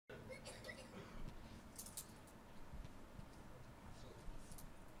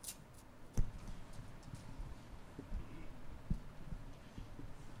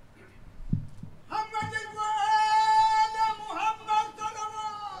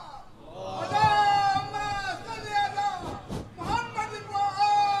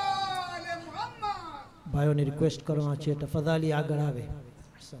ભાઈઓને રિક્વેસ્ટ કરવા છે તફાદાલી આગળ આવે.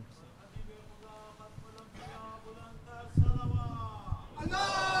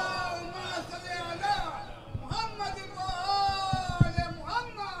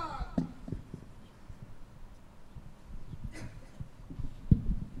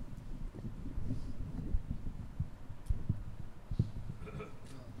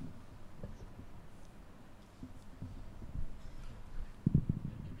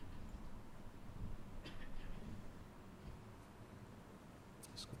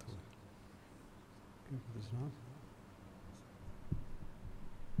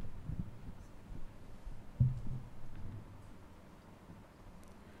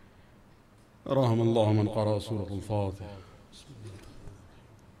 رحم الله من قرأ سورة الفاتحة.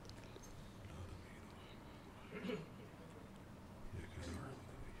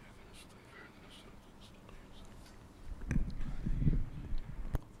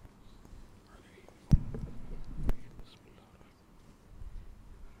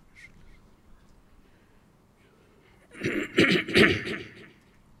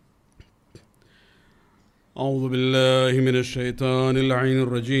 أعوذ بالله من الشيطان اللعين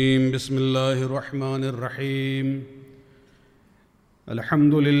الرجيم. بسم الله الرحمن الرحيم.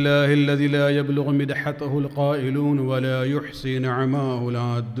 الحمد لله الذي لا يبلغ مدحته القائلون ولا يحصي نعماه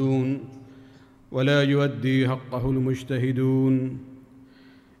العادون ولا يؤدي حقه المجتهدون.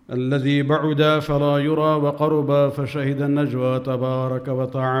 الذي بعد فلا يرى وقرب فشهد النجوى تبارك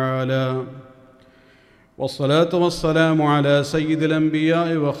وتعالى. والصلاة والسلام على سيد الأنبياء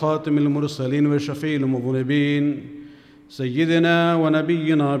وخاتم المرسلين وشفيع المذنبين سيدنا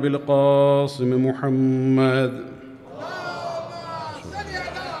ونبينا بالقاسم محمد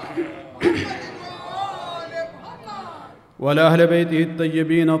وعلى أهل بيته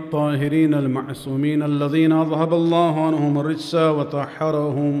الطيبين الطاهرين المعصومين الذين أذهب الله عنهم الرجس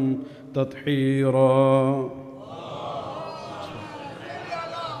وطهرهم تطهيرا.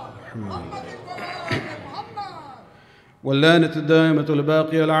 واللعنة الدائمة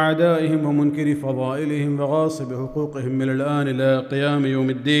الباقية لأعدائهم ومنكر فضائلهم وغاصب حقوقهم من الآن إلى قيام يوم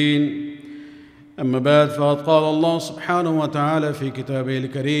الدين. أما بعد، فقد قال الله سبحانه وتعالى في كتابه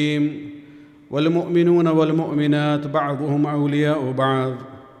الكريم: والمؤمنون والمؤمنات بعضهم أولياء بعض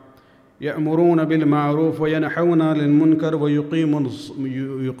يأمرون بالمعروف وينهون عن المنكر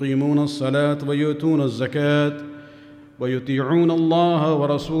ويقيمون الصلاة ويؤتون الزكاة ويطيعون الله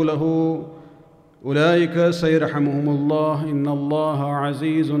ورسوله أولئك سيرحمهم الله إن الله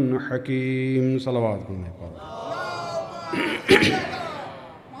عزيز حكيم. صلوات.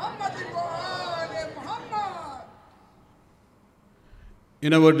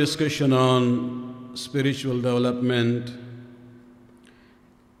 In our discussion on spiritual development,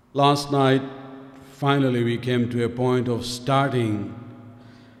 last night finally we came to a point of starting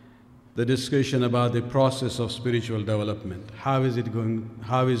the discussion about the process of spiritual development. How is it going?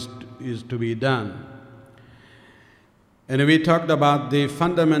 How is to be done? And we talked about the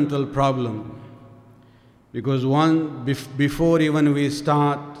fundamental problem, because before even we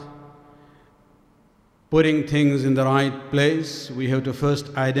start putting things in the right place, we have to first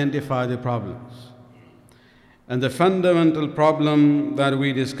identify the problems. And the fundamental problem that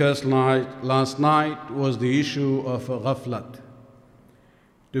we discussed last night was the issue of ghaflat,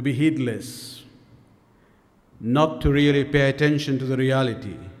 to be heedless, not to really pay attention to the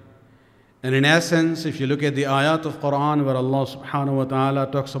reality. And in essence, if you look at the ayat of Quran where Allah subhanahu wa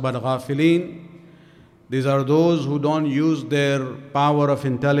ta'ala talks about ghafileen, these are those who don't use their power of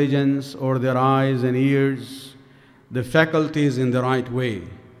intelligence or their eyes and ears, the faculties in the right way.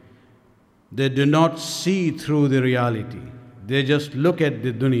 They do not see through the reality. They just look at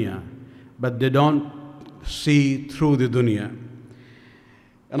the dunya, but they don't see through the dunya.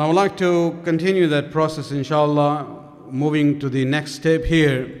 And I would like to continue that process, inshallah, moving to the next step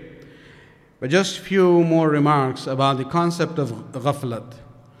here. But just few more remarks about the concept of ghaflat.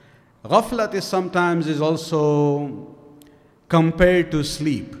 Ghaflat is sometimes also compared to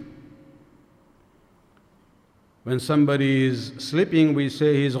sleep. When somebody is sleeping, we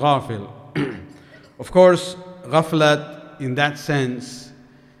say he's ghafil. Of course, ghaflat in that sense,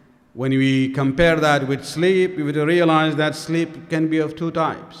 when we compare that with sleep, we will realize that sleep can be of two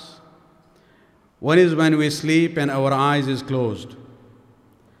types. One is when we sleep and our eyes is closed.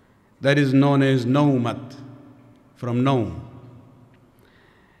 That is known as nawmat, from nawm.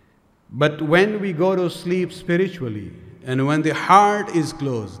 But when we go to sleep spiritually, and when the heart is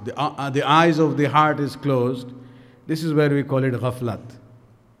closed, the eyes of the heart is closed, this is where we call it ghaflat.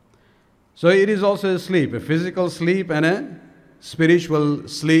 So it is also a sleep, a physical sleep and a spiritual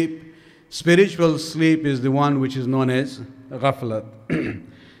sleep. Spiritual sleep is the one which is known as ghaflat.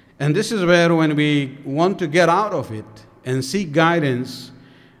 And this is where, when we want to get out of it and seek guidance,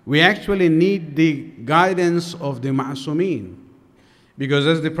 we actually need the guidance of the ma'sumin. Because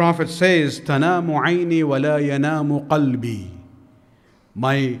as the Prophet says, تَنَامُ عَيْنِي وَلَا يَنَامُ قَلْبِي.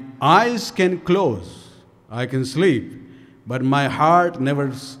 My eyes can close, I can sleep, but my heart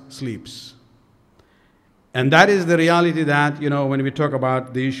never sleeps. And that is the reality that, when we talk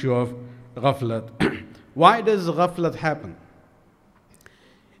about the issue of ghaflat. Why does ghaflat happen?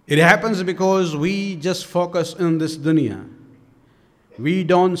 It happens because we just focus on this dunya. We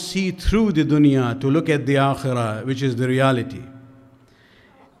don't see through the dunya to look at the akhirah, which is the reality.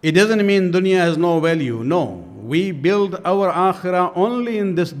 It doesn't mean dunya has no value. No, we build our akhirah only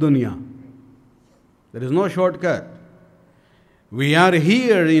in this dunya. There is no shortcut. We are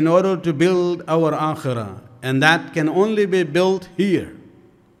here in order to build our akhirah, and that can only be built here.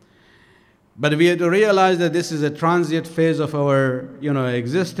 But we have to realize that this is a transient phase of our,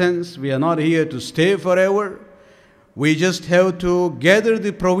 existence. We are not here to stay forever. We just have to gather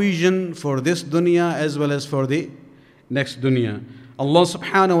the provision for this dunya as well as for the next dunya. Allah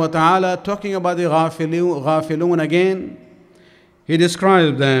subhanahu wa ta'ala, talking about the ghafilun again, He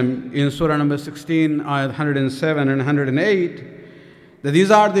describes them in Surah number 16, ayat 107 and 108, that these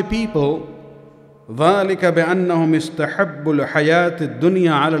are the people, ذَلِكَ بِأَنَّهُمْ اسْتَحَبُّ الْحَيَاةِ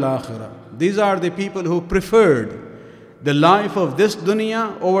الدُّنْيَا عَلَى الْآخِرَةِ. These are the people who preferred the life of this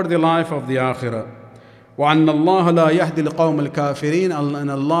dunya over the life of the akhirah. وَأَنَّ اللَّهَ لَا يَهْدِي الْقَوْمَ الْكَافِرِينَ. And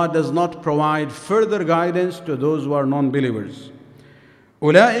Allah does not provide further guidance to those who are non-believers.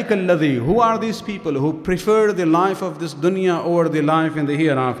 أُولَٰئِكَ الَّذِي. Who are these people who prefer the life of this dunya over the life in the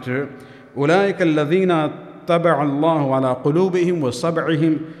hereafter? أُولَٰئِكَ الَّذِينَ طَبَعَ اللَّهُ عَلَىٰ قُلُوبِهِمْ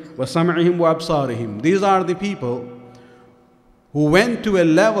وَسَمْعِهِمْ وَأَبْصَارِهِمْ. These are the people who went to a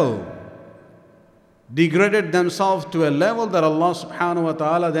level, degraded themselves to a level that Allah subhanahu wa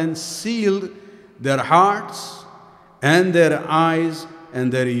ta'ala then sealed their hearts and their eyes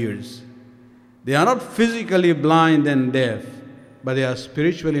and their ears. They are not physically blind and deaf, but they are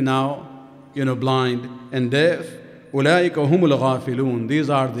spiritually now, blind and deaf. أُولَٰئِكَ هُمُ الْغَافِلُونَ. These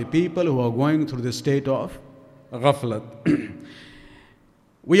are the people who are going through the state of ghaflat.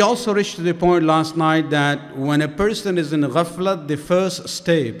 We also reached to the point last night that when a person is in ghaflat, the first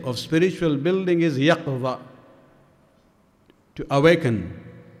step of spiritual building is yaqza, to awaken,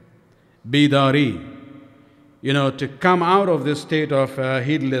 bidari, to come out of this state of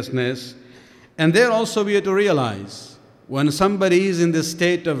heedlessness. And there also we have to realize, when somebody is in this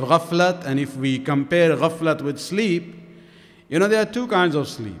state of ghaflat, and if we compare ghaflat with sleep, there are two kinds of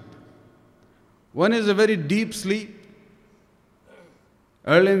sleep. One is a very deep sleep.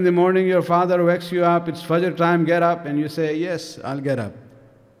 Early in the morning, your father wakes you up, it's Fajr time, get up, and you say, yes, I'll get up.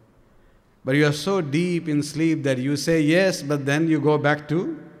 But you are so deep in sleep that you say yes, but then you go back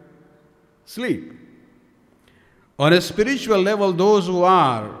to sleep. On a spiritual level, those who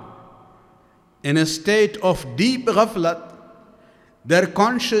are in a state of deep ghaflat, their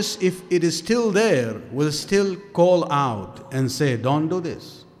conscious, if it is still there, will still call out and say, don't do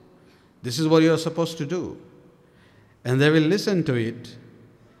this. This is what you are supposed to do. And they will listen to it.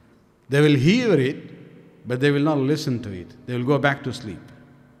 They will hear it, but they will not listen to it. They will go back to sleep.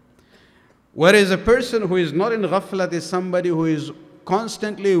 Whereas a person who is not in ghaflat is somebody who is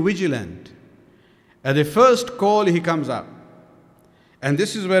constantly vigilant. At the first call, he comes up. And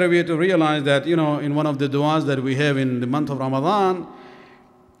this is where we have to realize that, in one of the du'as that we have in the month of Ramadan,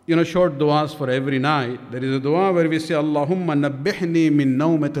 short du'as for every night, there is a du'a where we say, Allahumma nabbihni min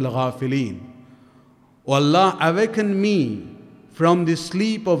nawmatil ghafilin. O Allah, awaken me from the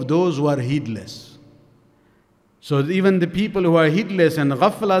sleep of those who are heedless. So even the people who are heedless and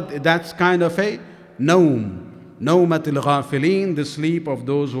ghaflat, that's kind of a nawmatil ghafilin, the sleep of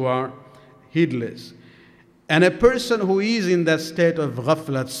those who are heedless. And a person who is in that state of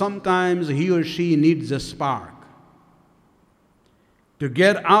ghaflat, sometimes he or she needs a spark to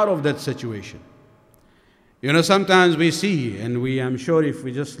get out of that situation. Sometimes we see, and I'm sure if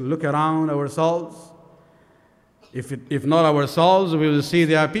we just look around ourselves, if not ourselves, we will see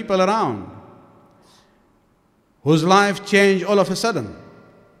there are people around whose life changed all of a sudden.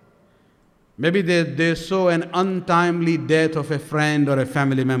 Maybe they saw an untimely death of a friend or a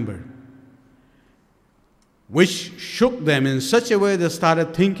family member, which shook them in such a way they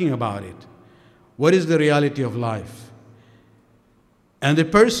started thinking about it. What is the reality of life? And the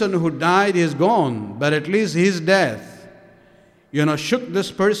person who died is gone, but at least his death, shook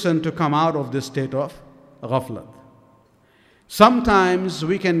this person to come out of this state of ghaflat. Sometimes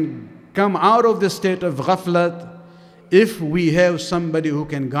we can come out of the state of ghaflat if we have somebody who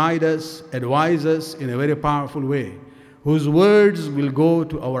can guide us, advise us in a very powerful way. whose words will go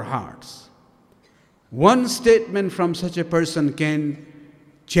to our hearts. One statement from such a person can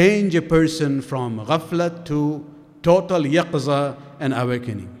change a person from ghaflat to total yaqza and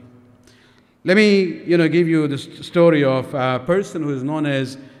awakening. Let me, give you the story of a person who is known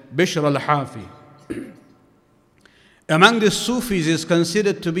as Bishr al-Hafi. Among the Sufis, is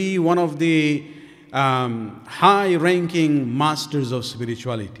considered to be one of the high-ranking masters of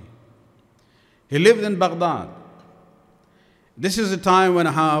spirituality. He lived in Baghdad. This is the time when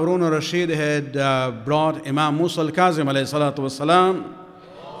Harun al-Rashid had brought Imam Musa al-Kazim alayhi salatu wasalam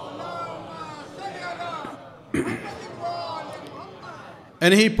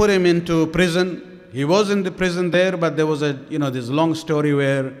and he put him into prison. He was in the prison there, but there was this long story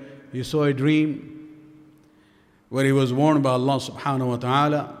where he saw a dream where he was warned by Allah subhanahu wa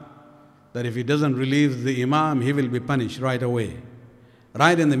ta'ala that if he doesn't relieve the Imam, he will be punished right away.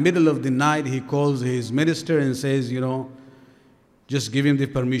 Right in the middle of the night, he calls his minister and says, just give him the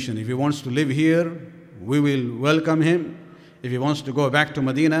permission. If he wants to live here, we will welcome him. If he wants to go back to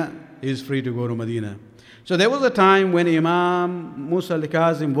Medina, he is free to go to Medina. So there was a time when Imam Musa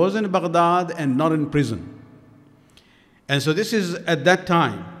al-Kazim was in Baghdad and not in prison. And so this is at that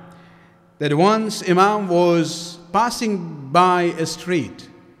time that once Imam was passing by a street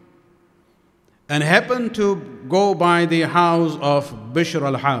and happened to go by the house of Bishr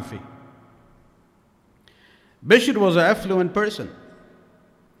al-Hafi. Bishr was an affluent person.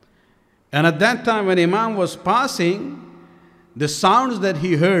 And at that time when Imam was passing, the sounds that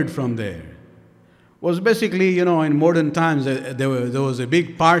he heard from there was basically, in modern times, there was a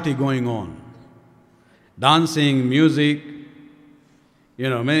big party going on. Dancing, music,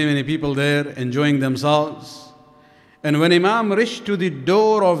 many people there enjoying themselves. And when Imam reached to the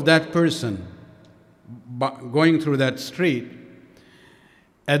door of that person, going through that street,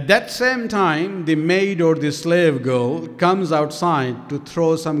 at that same time, the maid or the slave girl comes outside to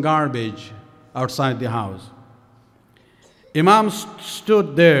throw some garbage outside the house. Imam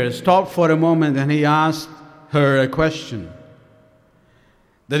stood there, stopped for a moment, and he asked her a question.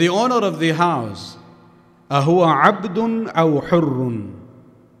 That the owner of the house, أَهُوَ عَبْدٌ أَوْ حُرٌّ?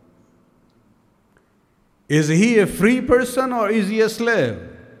 Is he a free person or is he a slave?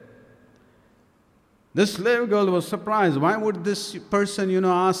 This slave girl was surprised. Why would this person,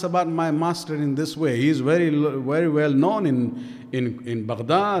 ask about my master in this way? He is very well known in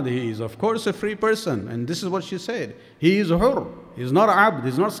Baghdad. He is, of course, a free person. And this is what she said. He is hur. He is not abd. He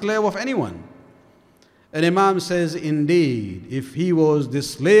is not slave of anyone. And Imam says, indeed, if he was the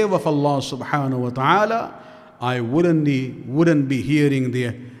slave of Allah subhanahu wa ta'ala, I wouldn't be hearing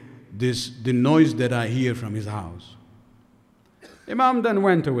the noise that I hear from his house. Imam then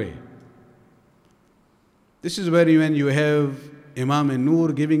went away. This is where when you have Imam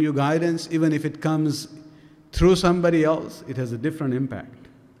Nur giving you guidance, even if it comes through somebody else, it has a different impact.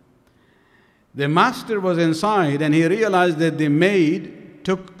 The master was inside and he realized that the maid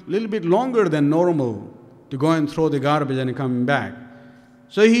took a little bit longer than normal to go and throw the garbage and come back.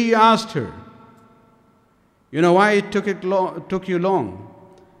 So he asked her, why it took you long?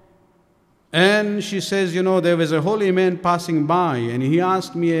 And she says, there was a holy man passing by and he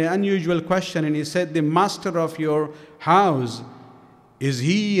asked me an unusual question and he said, the master of your house, is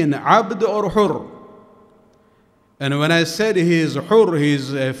he an abd or hur? And when I said he is hur, he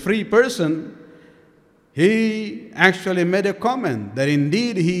is a free person, he actually made a comment that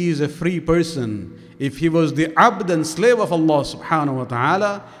indeed he is a free person. If he was the abd and slave of Allah subhanahu wa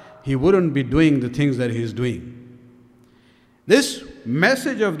ta'ala, he wouldn't be doing the things that he is doing. This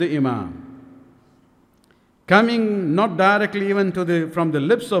message of the Imam, coming not directly even from the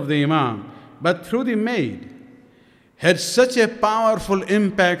lips of the Imam, but through the maid, had such a powerful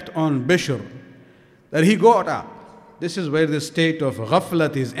impact on Bishr that he got up. This is where the state of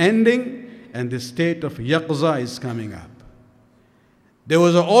ghaflat is ending and the state of yaqza is coming up. There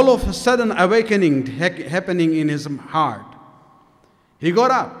was all of a sudden awakening happening in his heart. He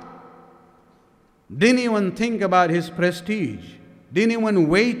got up, didn't even think about his prestige, didn't even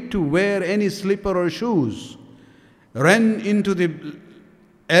wait to wear any slipper or shoes, ran into the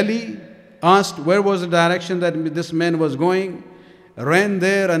alley, asked where was the direction that this man was going, ran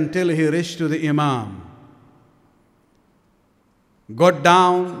there until he reached to the Imam, got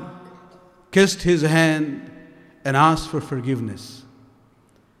down, kissed his hand and asked for forgiveness.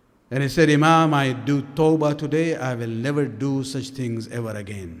 And he said, Imam, I do Tawbah today, I will never do such things ever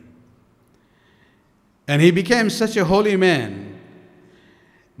again. And he became such a holy man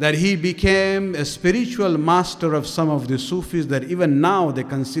that he became a spiritual master of some of the Sufis that even now they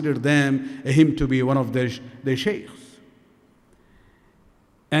consider him to be one of their sheikhs.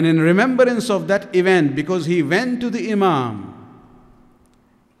 And in remembrance of that event, because he went to the Imam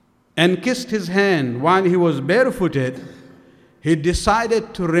and kissed his hand while he was barefooted, he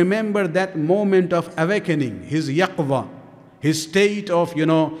decided to remember that moment of awakening, his yaqwa, his state of,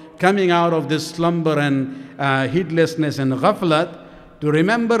 coming out of this slumber and heedlessness and ghaflat. To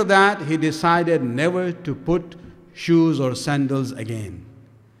remember that, he decided never to put shoes or sandals again.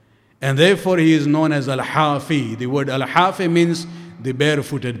 And therefore he is known as Al-Hafi. The word Al-Hafi means the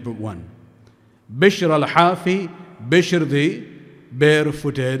barefooted one. Bishr Al-Hafi, Bishr the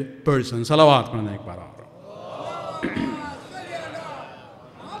barefooted person. Salawat.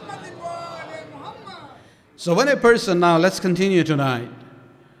 So when a person, now let's continue tonight.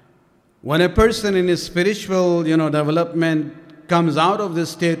 When a person in his spiritual, development comes out of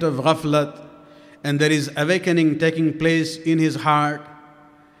this state of ghaflat and there is awakening taking place in his heart,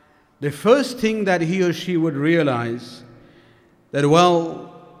 the first thing that he or she would realize that,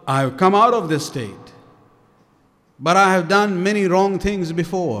 well, I have come out of this state, but I have done many wrong things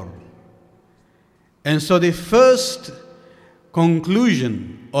before. And so the first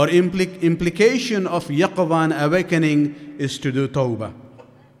conclusion or implication of yaqwa and awakening is to do tawbah.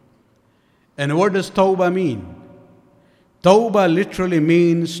 And what does tawbah mean? Tawbah literally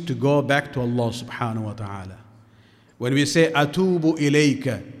means to go back to Allah subhanahu wa ta'ala. When we say atubu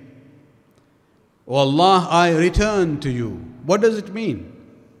ilayka, oh Allah, I return to you, what does it mean?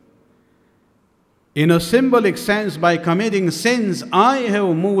 In a symbolic sense, by committing sins, I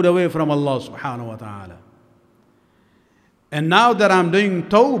have moved away from Allah subhanahu wa ta'ala. And now that I'm doing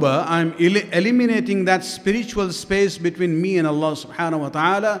tawbah, I'm eliminating that spiritual space between me and Allah subhanahu wa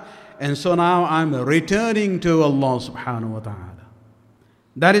ta'ala. And so now I'm returning to Allah subhanahu wa ta'ala.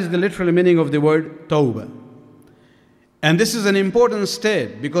 That is the literal meaning of the word tawbah. And this is an important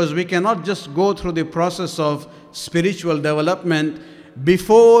step, because we cannot just go through the process of spiritual development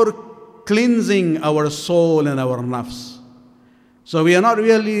before cleansing our soul and our nafs. So we are not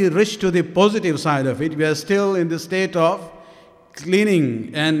really reached to the positive side of it. We are still in the state of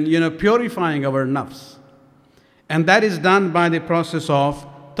cleaning and purifying our nafs. And that is done by the process of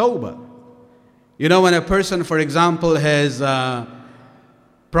tawbah. When a person, for example, has a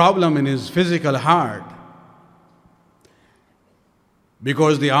problem in his physical heart,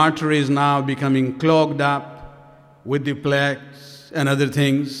 because the artery is now becoming clogged up with the plaques and other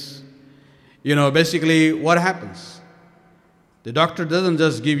things, basically what happens? The doctor doesn't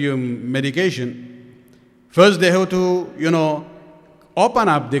just give you medication. First they have to, open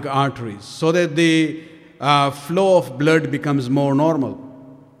up the arteries so that the flow of blood becomes more normal.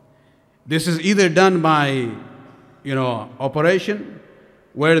 This is either done by, operation,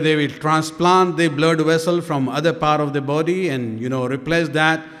 where they will transplant the blood vessel from other part of the body and, replace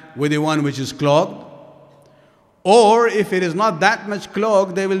that with the one which is clogged. Or if it is not that much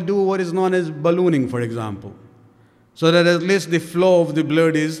clogged, they will do what is known as ballooning, for example, so that at least the flow of the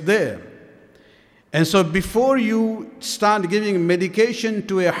blood is there. And so before you start giving medication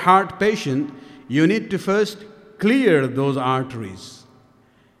to a heart patient, you need to first clear those arteries.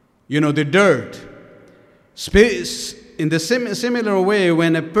 The dirt. In the similar way,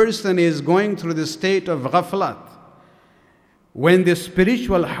 when a person is going through the state of ghaflat, when the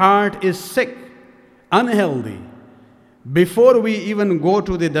spiritual heart is sick, unhealthy, before we even go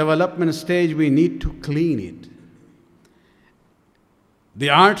to the development stage, we need to clean it. The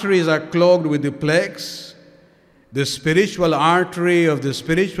arteries are clogged with the plaques. The spiritual artery of the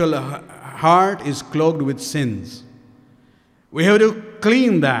spiritual heart is clogged with sins. We have to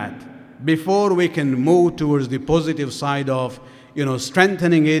clean that before we can move towards the positive side of,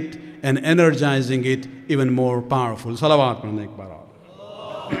 strengthening it and energizing it even more powerful. Salawat.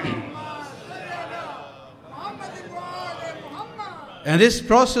 And this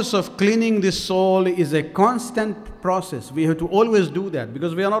process of cleaning the soul is a constant process. We have to always do that,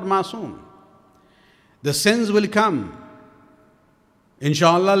 because we are not masoom. The sins will come,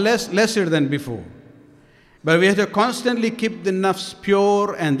 inshallah, lesser than before. But we have to constantly keep the nafs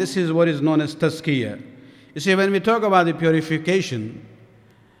pure, and this is what is known as tazkiyah. You see, when we talk about the purification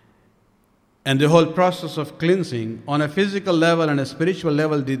and the whole process of cleansing, on a physical level and a spiritual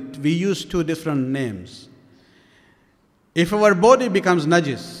level, we use two different names. If our body becomes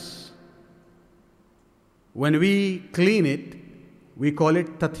najis, when we clean it, we call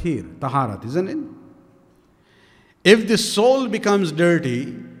it tathir, taharat, isn't it? If the soul becomes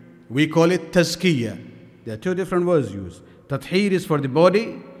dirty, we call it tazkiyah. There are two different words used. Tathir is for the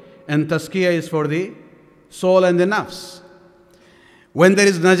body, and tazkiyah is for the soul and the nafs. When there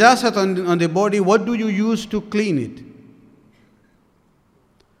is najasat on the body, what do you use to clean it?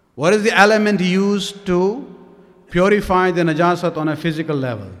 What is the element used to purify the najasat on a physical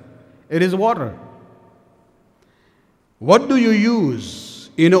level? It is water. What do you use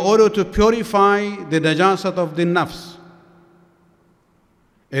in order to purify the najasat of the nafs?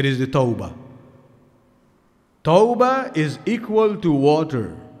 It is the Tawbah. Tawbah is equal to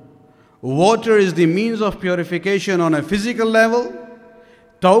water. Water is the means of purification on a physical level.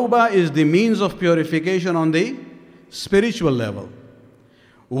 Tawbah is the means of purification on the spiritual level.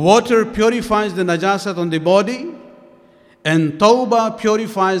 Water purifies the najasat on the body, and Tawbah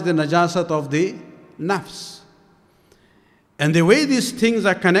purifies the najasat of the nafs. And the way these things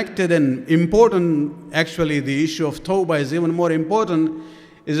are connected and important, actually the issue of Tawbah is even more important,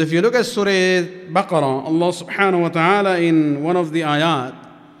 is if you look at Surah Baqarah, Allah subhanahu wa ta'ala in one of the ayat,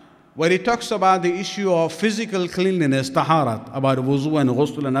 where He talks about the issue of physical cleanliness, taharat, about wuzu and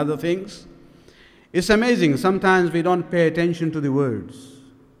ghusl and other things. It's amazing, sometimes we don't pay attention to the words.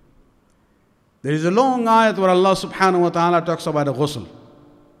 There is a long ayat where Allah subhanahu wa ta'ala talks about ghusl.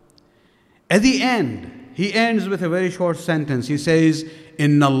 At the end, He ends with a very short sentence. He says,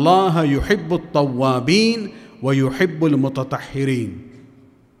 Inna Allah yuhibbu at-tawwabin wa yuhibbu al-mutatahhirin.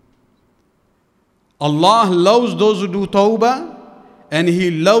 Allah loves those who do tawbah, and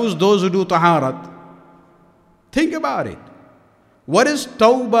He loves those who do taharat. Think about it. What is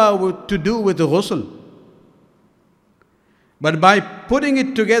tawbah to do with the ghusl? But by putting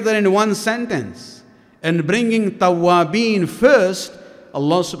it together in one sentence and bringing tawwabin first,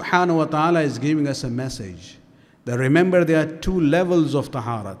 Allah subhanahu wa ta'ala is giving us a message. That remember, there are two levels of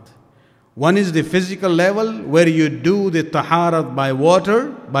taharat. One is the physical level where you do the taharat by water,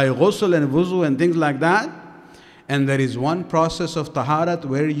 by ghusl and wuzu and things like that. And there is one process of taharat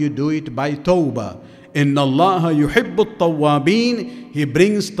where you do it by tawbah. Inna Allah yuhibbu at-tawwabin. He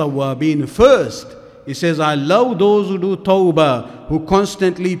brings tawwabin first. He says, I love those who do tawbah, who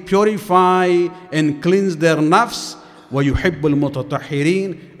constantly purify and cleanse their nafs. Wa yuhibbu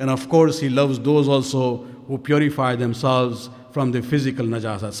al-mutatahhirin. And of course, He loves those also who purify themselves from the physical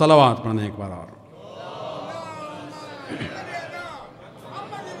najasat. Salawat pranay ek baar aur.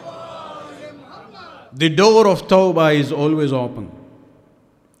 The door of Tawbah is always open.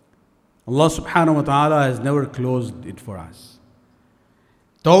 Allah subhanahu wa ta'ala has never closed it for us.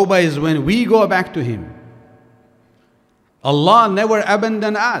 Tawbah is when we go back to Him. Allah never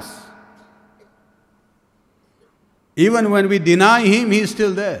abandoned us. Even when we deny Him, He is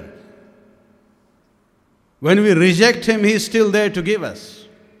still there. When we reject Him, He is still there to give us.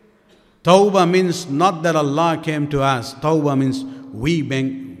 Tawbah means not that Allah came to us. Tawbah means we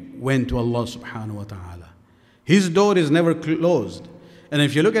went to Allah subhanahu wa ta'ala. His door is never closed. And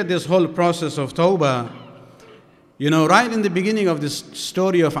if you look at this whole process of Tawbah, you know, right in the beginning of this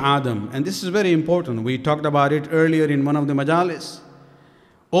story of Adam, and this is very important, we talked about it earlier in one of the majalis.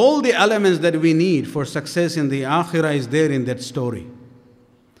 All the elements that we need for success in the akhirah is there in that story.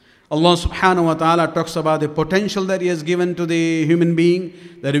 Allah subhanahu wa ta'ala talks about the potential that He has given to the human being,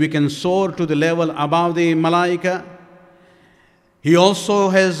 that we can soar to the level above the malaika. He also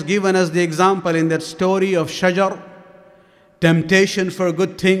has given us the example in that story of shajar, temptation for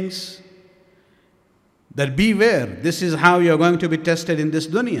good things, that beware, this is how you are going to be tested in this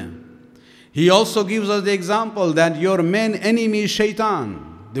dunya. He also gives us the example that your main enemy is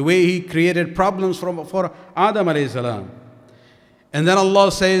shaitan, the way he created problems for Adam alayhi salam. And then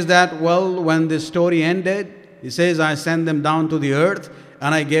Allah says that, well, when the story ended, He says, I sent them down to the earth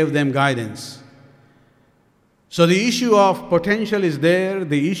and I gave them guidance. So the issue of potential is there,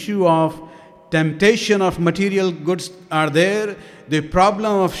 the issue of temptation of material goods are there, the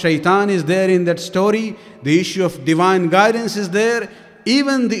problem of shaitan is there in that story, the issue of divine guidance is there,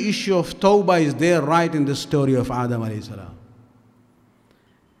 even the issue of tawbah is there right in the story of Adam alayhi salam.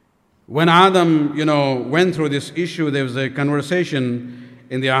 When Adam, went through this issue, there was a conversation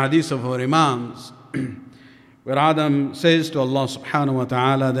in the hadith of our Imams where Adam says to Allah subhanahu wa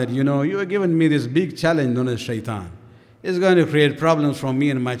ta'ala that, you have given me this big challenge known as shaitan. It's going to create problems for me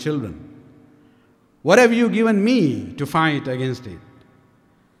and my children. What have you given me to fight against it?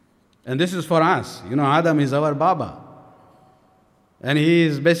 And this is for us. Adam is our Baba. And he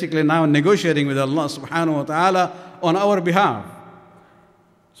is basically now negotiating with Allah subhanahu wa ta'ala on our behalf.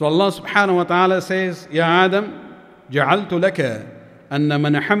 So Allah subhanahu wa ta'ala says, Ya Adam, جعلت لك أن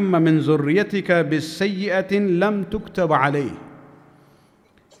من حم من ذريتك بالسيئة لم تكتب عليه.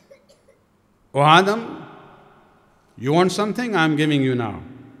 O Adam, you want something? I'm giving you now.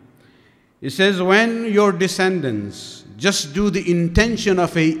 It says, when your descendants just do the intention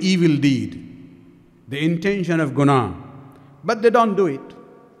of an evil deed, the intention of guna, but they don't do it.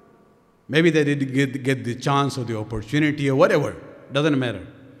 Maybe they didn't get the chance or the opportunity or whatever, doesn't matter.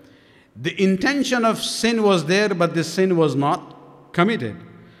 The intention of sin was there, but the sin was not committed.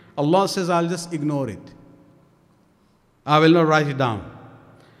 Allah says, I'll just ignore it. I will not write it down.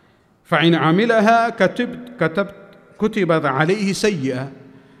 فَإِنْ عَمِلَهَا كُتِبَتْ عَلَيْهِ سَيِّئَةً.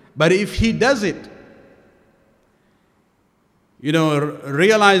 But if he does it,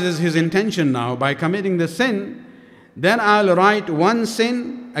 realizes his intention now by committing the sin, then I'll write one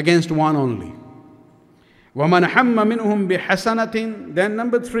sin against one only. وَمَنْ حَمَّ مِنْهُمْ بِحَسَنَةٍ. Then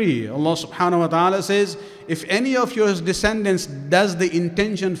number 3, Allah subhanahu wa ta'ala says, if any of your descendants does the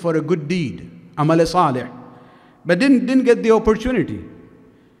intention for a good deed, amal salih, but didn't get the opportunity,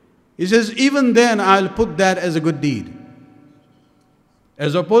 He says, even then I'll put that as a good deed,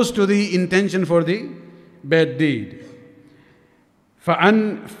 as opposed to the intention for the bad deed.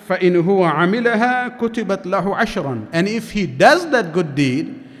 فَإِنْ هُوَ عَمِلَهَا كُتِبَتْ لَهُ عَشْرًا. And if he does that good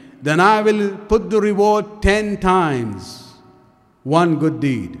deed, then I will put the reward 10 times one good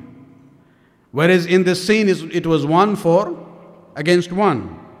deed. Whereas in the scene it was 1 against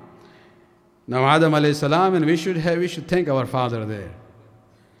 1. Now Adam alayhi salam, and we should thank our father there.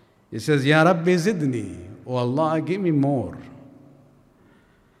 He says, Ya Rabbi zidni, oh Allah, give me more.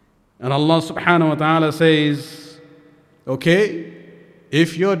 And Allah subhanahu wa ta'ala says, okay,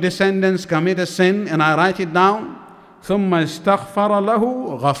 if your descendants commit a sin and I write it down, ثُمَّ اسْتَغْفَرَ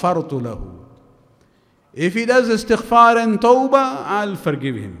لَهُ غَفَرْتُ لَهُ. If he does istighfar and tawbah, I'll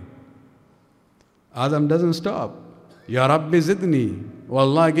forgive him. Adam doesn't stop. Ya Rabbi zidni, oh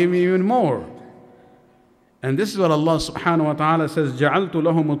Allah, give me even more. And this is what Allah subhanahu wa ta'ala says, جَعَلْتُ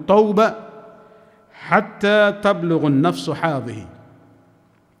لَهُمُ التَّوْبَةِ حَتَّى تَبْلُغُ النَّفْسُ حَاضِهِ.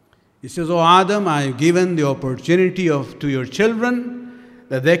 He says, oh Adam, I have given the opportunity to your children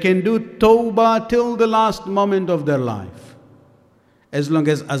that they can do tawbah till the last moment of their life. As long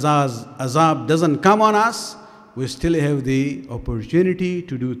as azab doesn't come on us, we still have the opportunity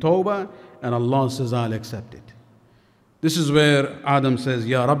to do tawbah, and Allah says, I'll accept it. This is where Adam says,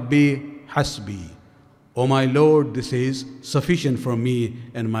 Ya Rabbi hasbi. Oh my Lord, this is sufficient for me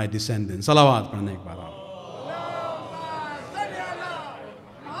and my descendants. Salawat pranek bara.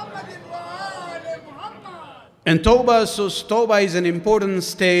 And Tawbah is an important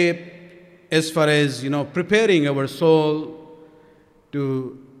step as far as, preparing our soul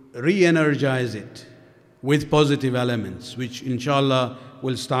to re-energize it with positive elements, which inshallah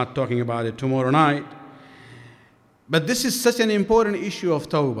we'll start talking about it tomorrow night. But this is such an important issue of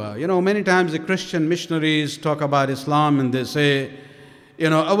Tawbah. Many times the Christian missionaries talk about Islam and they say,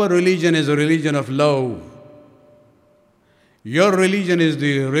 our religion is a religion of love. Your religion is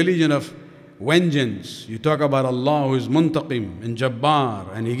the religion of vengeance. You talk about Allah who is muntaqim and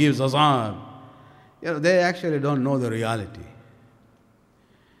jabbar and He gives azab. They actually don't know the reality.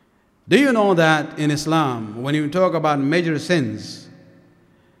 Do you know that in Islam, when you talk about major sins,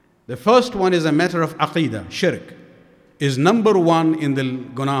 the first one is a matter of aqidah, shirk, is number 1 in the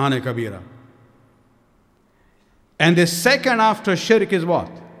Gunahan Kabira. And the second after shirk is what?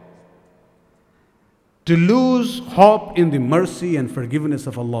 To lose hope in the mercy and forgiveness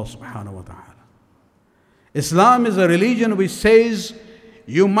of Allah subhanahu wa ta'ala. Islam is a religion which says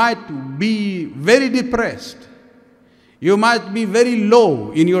you might be very depressed, you might be very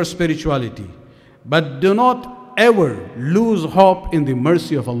low in your spirituality, but do not ever lose hope in the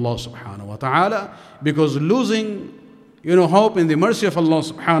mercy of Allah subhanahu wa ta'ala, because losing hope in the mercy of Allah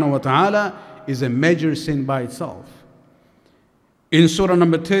subhanahu wa ta'ala is a major sin by itself. In Surah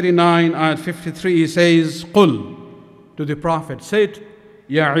number 39, ayat 53, He says, قُلْ, to the Prophet, say it,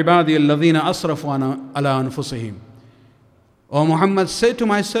 Ya ibadi alladhina asrafu ala anfusihim. O Muhammad, say to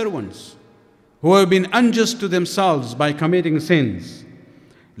my servants who have been unjust to themselves by committing sins,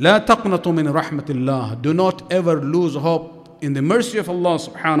 La taqnatu min rahmatillah. Do not ever lose hope in the mercy of Allah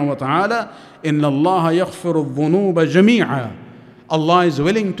subhanahu wa ta'ala. Inna Allah yaghfiru dhunuba jami'a. Allah is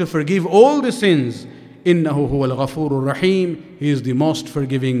willing to forgive all the sins. Innahu huwal ghafurur rahim. He is the most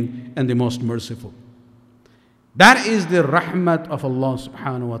forgiving and the most merciful. That is the rahmat of Allah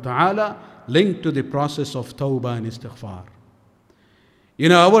subhanahu wa ta'ala linked to the process of tawbah and istighfar.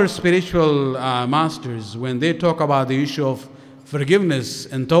 Our spiritual masters, when they talk about the issue of forgiveness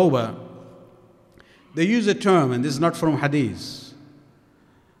and tawbah, they use a term, and this is not from hadith.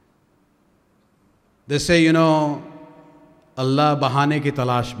 They say, Allah bahane ki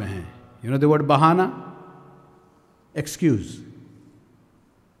talash mein hai. You know the word bahana? Excuse.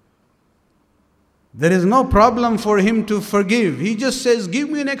 There is no problem for him to forgive. He just says, give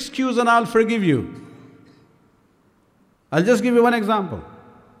me an excuse and I'll forgive you. I'll just give you one example.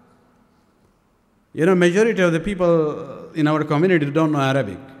 Majority of the people in our community don't know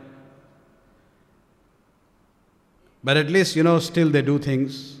Arabic. But at least, still they do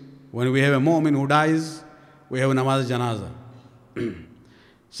things. When we have a mu'min who dies, we have a namaz janazah.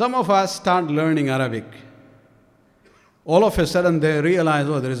 Some of us start learning Arabic. All of a sudden they realize,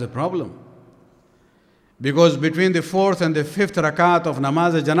 oh, there is a problem. Because between the fourth and the fifth rakat of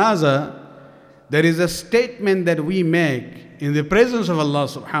namaz janazah, there is a statement that we make in the presence of Allah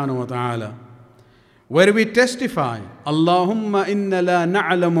subhanahu wa ta'ala, where we testify, Allahumma inna la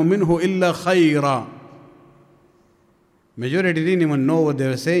na'lamu minhu illa khayra. Majority didn't even know what they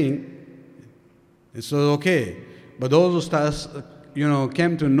were saying. It's okay. But those who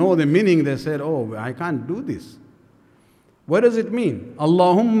came to know the meaning, they said, oh, I can't do this. What does it mean?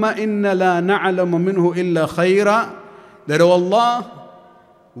 Allahumma inna la na'lamu minhu illa khayra. That, oh Allah,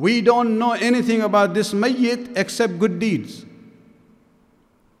 we don't know anything about this mayyit except good deeds.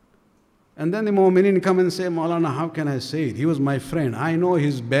 And then the mu'minin come and say, Maulana, how can I say it? He was my friend. I know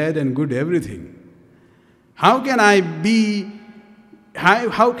his bad and good everything. How can I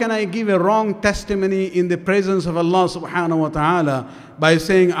give a wrong testimony in the presence of Allah subhanahu wa ta'ala by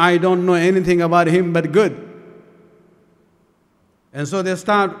saying I don't know anything about him but good? And so they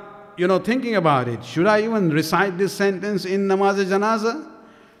start, thinking about it. Should I even recite this sentence in namaz janazah?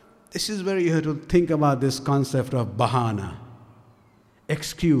 This is where you have to think about this concept of bahana,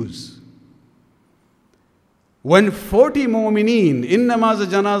 excuse. When 40 mu'mineen in namaz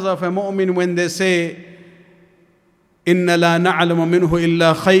janazah of a mu'min, when they say, Inna la na'lamu minhu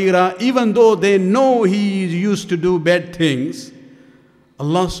illa khayra, even though they know he used to do bad things,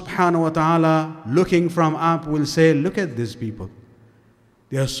 Allah subhanahu wa ta'ala looking from up will say, look at these people.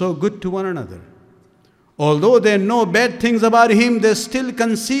 They are so good to one another. Although they know bad things about him, they still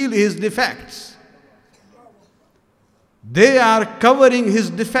conceal his defects. They are covering his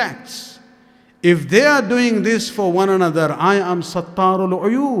defects. If they are doing this for one another, I am sattarul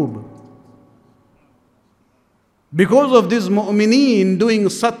uyub. Because of this mu'mineen doing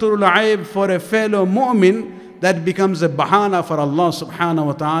satrul aib for a fellow mu'min, that becomes a bahana for Allah subhanahu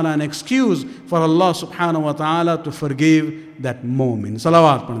wa ta'ala, an excuse for Allah subhanahu wa ta'ala to forgive that mu'min.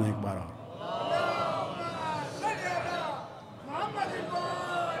 Salawat padhne ek baar.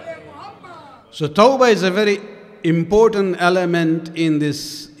 So Tawbah is a very important element in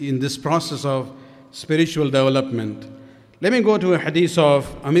this process of spiritual development. Let me go to a hadith of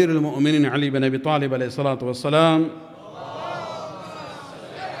Amir al-Mu'minin Ali bin Abi Talib alayhi salatu wassalam.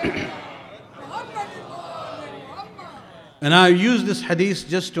 And I use this hadith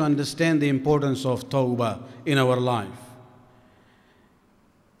just to understand the importance of Tawbah in our life.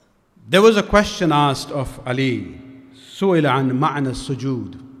 There was a question asked of Ali, Su'ila an ma'na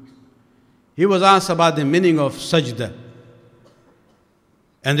sujood. He was asked about the meaning of sajda.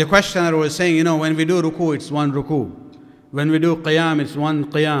 And the questioner was saying, when we do ruku, it's one ruku. When we do qiyam, it's one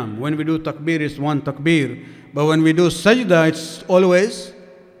qiyam. When we do takbir, it's one takbir. But when we do sajda, it's always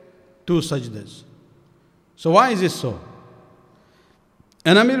two sajdas. So why is this so?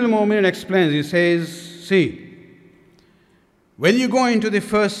 And Amir al-Mu'minin explains, he says, see, when you go into the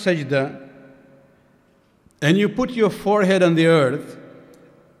first sajda and you put your forehead on the earth,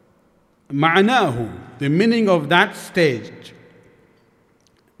 ma'nahu, the meaning of that stage,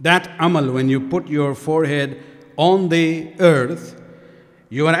 that amal, when you put your forehead on the earth,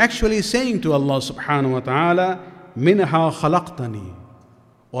 you are actually saying to Allah subhanahu wa ta'ala, minha khalaqtani.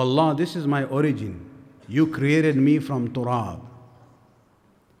 Oh Allah, this is my origin. You created me from turab.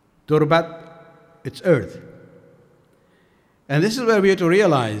 Turbat, it's earth. And this is where we have to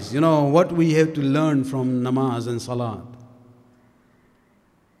realize, what we have to learn from namaz and salat.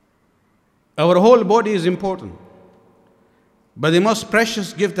 Our whole body is important. But the most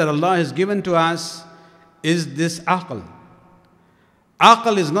precious gift that Allah has given to us is this aql.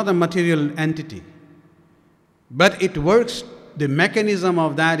 Aql is not a material entity, but it works, the mechanism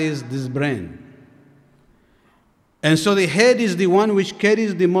of that is this brain. And so the head is the one which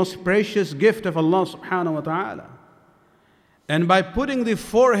carries the most precious gift of Allah subhanahu wa ta'ala. And by putting the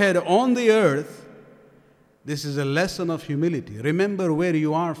forehead on the earth, this is a lesson of humility. Remember where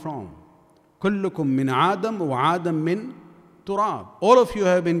you are from. Kullukum min Adam wa Adam min turab. All of you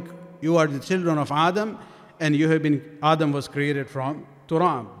you are the children of Adam, and Adam was created from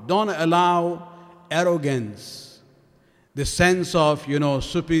turab. Don't allow arrogance, the sense of,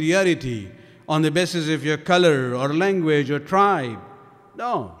 superiority on the basis of your color or language or tribe.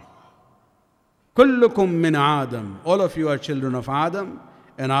 No. Kullukum min Adam. All of you are children of Adam,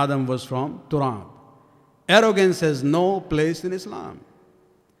 and Adam was from turab. Arrogance has no place in Islam.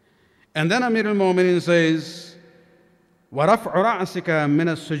 And then Amir al-Mu'minin says, وَرَفْعُ رَأْسِكَ مِنَ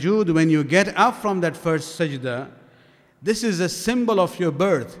السُّجُودِ. When you get up from that first sajda, this is a symbol of your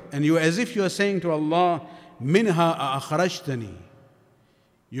birth. And as if you are saying to Allah, مِنْهَا أَخْرَجْتَنِي.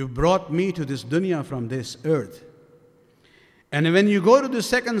 You brought me to this dunya from this earth. And when you go to the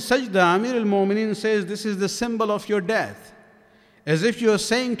second sajda, Amir al-Mu'mineen says, this is the symbol of your death. As if you are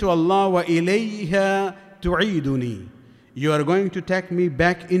saying to Allah, wa ilayha tu'iduni. You are going to take me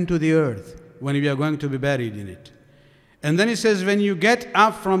back into the earth when we are going to be buried in it. And then he says, when you get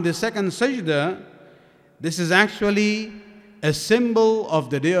up from the second sajda, this is actually a symbol of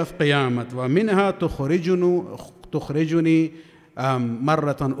the day of Qiyamah. وَمِنْهَا تُخْرِجُنِي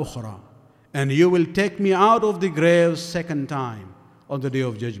مَرَّةً أُخْرَى. And you will take me out of the grave second time on the day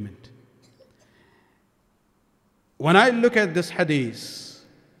of judgment. When I look at this hadith,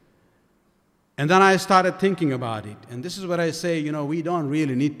 and then I started thinking about it, and this is what I say, we don't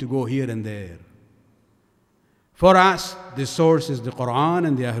really need to go here and there. For us, the source is the Quran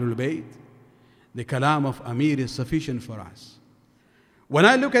and the Ahlul Bayt. The kalam of Amir is sufficient for us. When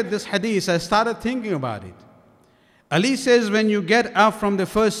I look at this hadith, I started thinking about it. Ali says, when you get up from the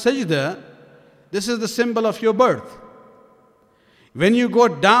first sajda, this is the symbol of your birth. When you go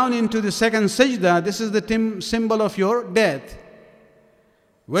down into the second sajda, this is the symbol of your death.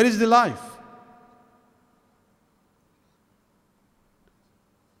 Where is the life?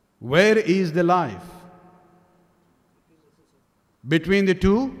 Where is the life? Between the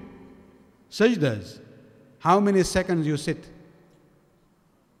two sajdas. How many seconds you sit?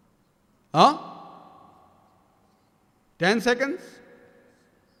 10 seconds?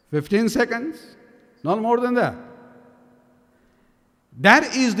 15 seconds? Not more than that.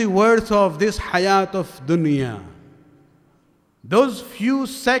 That is the worth of this hayat of dunya. Those few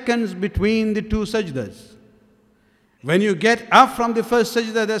seconds between the two sajdas. When you get up from the first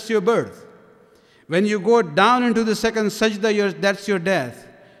sajda, that's your birth. When you go down into the second sajda, that's your death.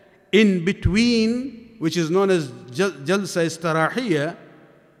 In between, which is known as jalsa istirahiyya,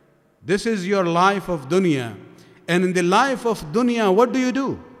 this is your life of dunya. And in the life of dunya, what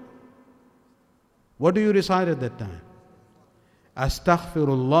do? What do you recite at that time?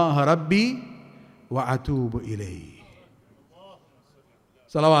 Astaghfirullah Rabbi wa atubu ilayhi.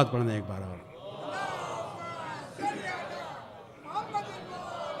 Salawat padhna ek baar aur.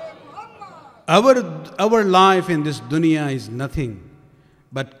 Our life in this dunya is nothing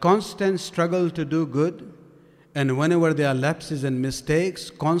but constant struggle to do good, and whenever there are lapses and mistakes,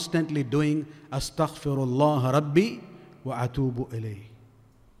 constantly doing Astaghfirullah Rabbi wa atubu ilayhi.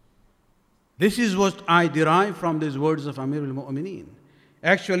 This is what I derive from these words of Amir al-Mu'mineen.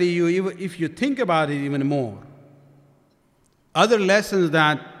 Actually, if you think about it even more, other lessons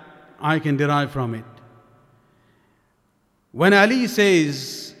that I can derive from it. When Ali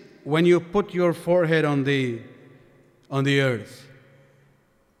says, when you put your forehead on the earth,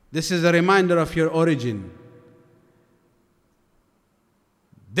 this is a reminder of your origin.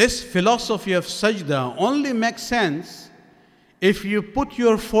 This philosophy of sajda only makes sense if you put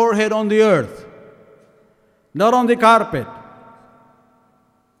your forehead on the earth, not on the carpet.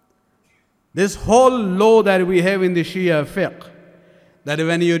 This whole law that we have in the Shia fiqh, that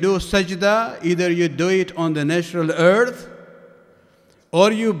when you do sajda, either you do it on the natural earth,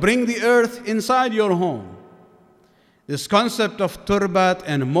 or you bring the earth inside your home. This concept of turbat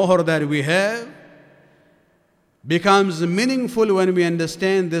and muhr that we have becomes meaningful when we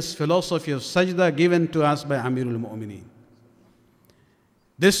understand this philosophy of sajda given to us by Amir al-Mu'mineen.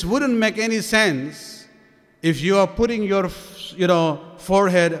 This wouldn't make any sense if you are putting your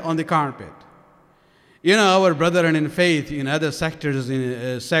forehead on the carpet. Our brethren in faith in other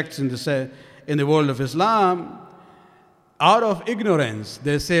sects in the world of Islam, out of ignorance,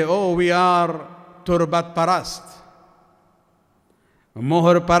 they say, oh, we are turbat parast,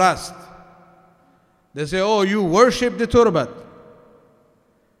 muhr parast. They say, oh, you worship the turbat,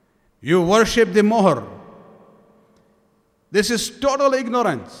 you worship the muhr. This is total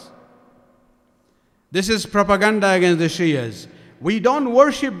ignorance. This is propaganda against the Shias. We don't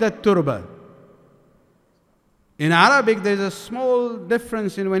worship that turbat. In Arabic, there is a small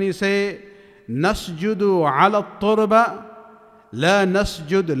difference in when you say, nasjudu ala turba, la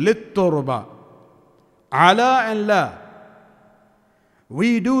nasjud lit turba. Ala and la.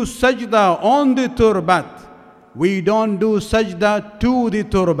 We do sajda on the turbat. We don't do sajda to the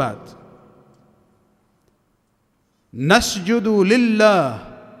turbat. Nasjudu lillah.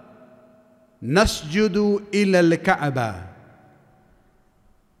 Nasjudu ila al-Ka'bah.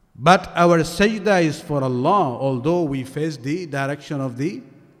 But our sajda is for Allah, although we face the direction of the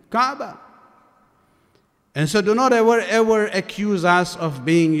Kaaba. And so do not ever accuse us of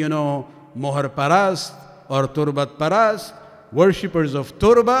being, muhr parast or turbat parast, worshippers of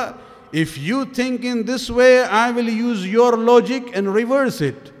turba. If you think in this way, I will use your logic and reverse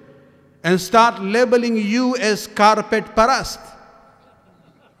it and start labeling you as carpet parast.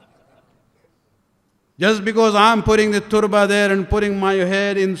 Just because I'm putting the turba there and putting my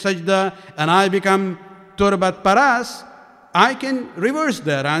head in sajda and I become turbat paras, I can reverse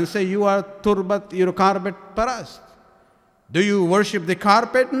that and say you are turbat, you're carpet paras. Do you worship the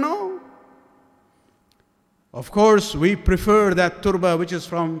carpet? No. Of course, we prefer that turba which is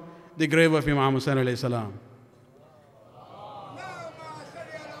from the grave of Imam Hussain alayhi salam.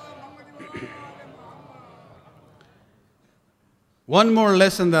 One more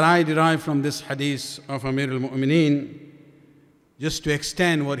lesson that I derive from this hadith of Amir al-Mu'mineen, just to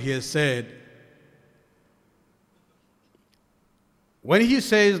extend what he has said. When he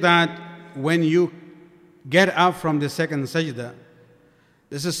says that when you get up from the second sajda,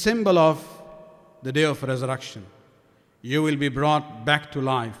 this is a symbol of the day of resurrection. You will be brought back to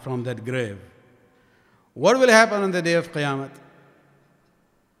life from that grave. What will happen on the day of Qiyamah?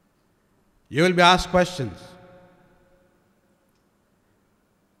 You will be asked questions.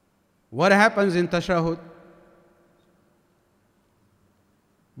 What happens in tashahhud?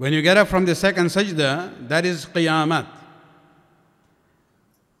 When you get up from the second sajda, that is Qiyamah.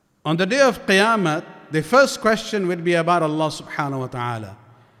 On the day of Qiyamah, the first question will be about Allah subhanahu wa ta'ala.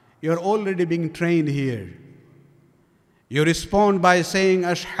 You're already being trained here. You respond by saying,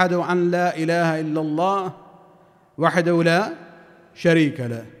 Ashhadu an la ilaha illallah, wahdahu la sharika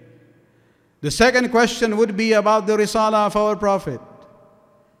lah. The second question would be about the risala of our Prophet.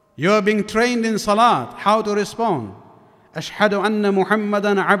 You are being trained in salat, how to respond. Ashhadu anna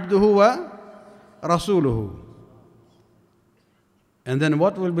Muhammadan abduhu wa rasuluhu. And then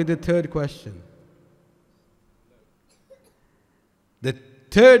what will be the third question? The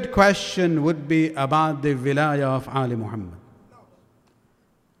third question would be about the wilayah of Ali Muhammad.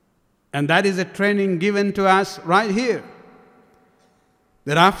 And that is a training given to us right here.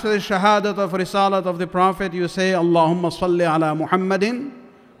 That after the shahadat of risalat of the Prophet, you say, Allahumma salli ala Muhammadin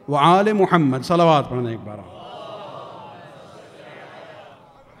wa ali Muhammad. Salawat pranay ekbar.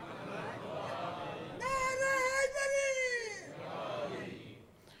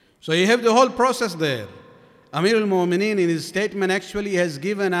 So you have the whole process there. Amir al-Mu'mineen in his statement actually has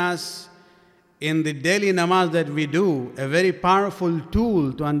given us in the daily namaz that we do a very powerful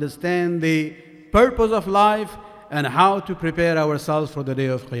tool to understand the purpose of life and how to prepare ourselves for the day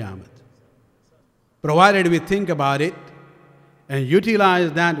of Qiyamah. Provided we think about it and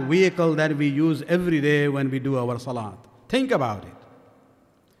utilize that vehicle that we use every day when we do our salat. Think about it.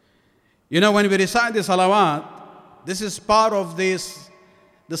 You know, when we recite the salawat, this is part of this,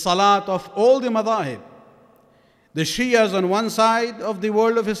 the salat of all the madhahib. The Shias on one side of the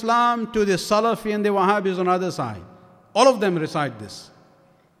world of Islam to the Salafi and the Wahhabis on the other side. All of them recite this.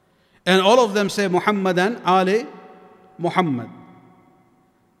 And all of them say Muhammadan Ali Muhammad.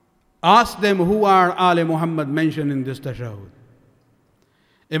 Ask them who are Ali Muhammad mentioned in this tashahhud.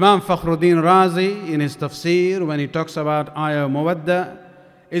 Imam Fakhruddin Razi in his tafsir, when he talks about ayah Mawadda,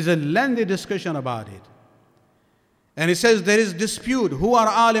 is a lengthy discussion about it. And he says there is dispute. Who are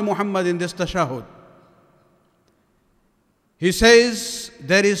Ali Muhammad in this tashahhud? He says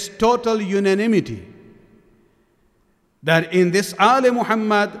there is total unanimity that in this Ali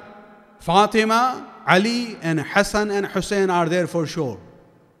Muhammad, Fatima, Ali and Hassan and Hussein are there for sure.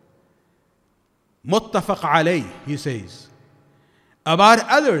 Muttafaq alayh, he says. About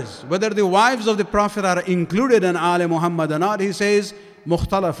others, whether the wives of the Prophet are included in Ali Muhammad or not, he says,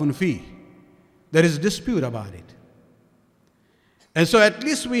 mukhtalafun fi. There is dispute about it. And so at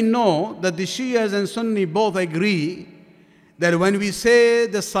least we know that the Shias and Sunni both agree that when we say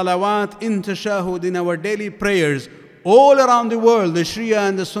the salawat in tashahhud in our daily prayers all around the world, the Shia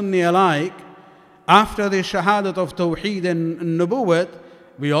and the Sunni alike, after the shahadat of Tawheed and Nubuwwat,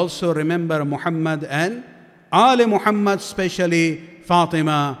 we also remember Muhammad and Ali Muhammad, especially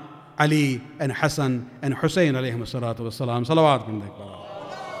Fatima, Ali and Hassan and Hussein alayhim salatu wassalam. Salawat bin Dakbar.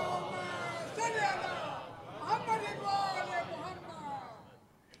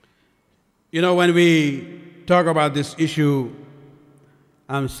 You know, when we talk about this issue,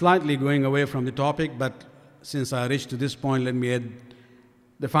 I'm slightly going away from the topic, but since I reached to this point, let me add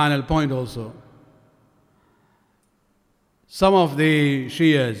the final point also. Some of the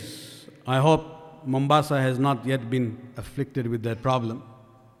Shias, I hope Mombasa has not yet been afflicted with that problem.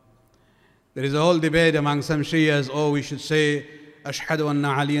 There is a whole debate among some Shias, oh, we should say, Ashhadu anna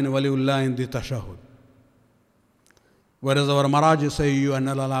aliyan waliullah in the tashahhud. Whereas our Maraji say you are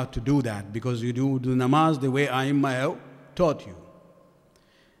not allowed to do that because you do namaz the way Aimma have taught you.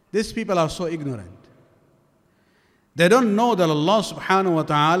 These people are so ignorant. They don't know that Allah subhanahu wa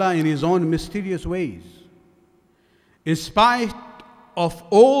ta'ala in His own mysterious ways, in spite of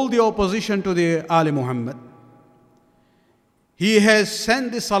all the opposition to the Ali Muhammad, He has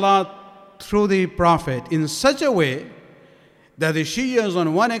sent the salat through the Prophet in such a way that the Shias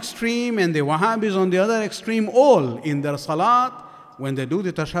on one extreme and the Wahhabis on the other extreme, all in their salat, when they do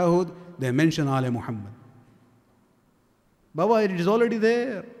the tashahud, they mention Ali Muhammad. Baba, it is already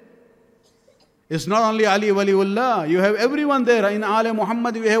there. It's not only Ali Waliullah, you have everyone there. In Ali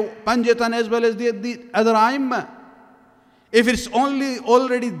Muhammad, you have Panjatan as well as the other Aimma. If it's only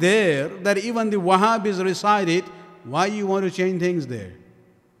already there that even the Wahhabis recite it, why you want to change things there?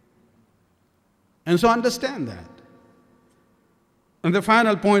 And so understand that. And the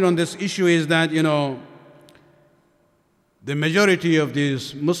final point on this issue is that, the majority of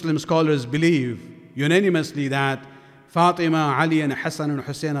these Muslim scholars believe unanimously that Fatima, Ali, and Hassan and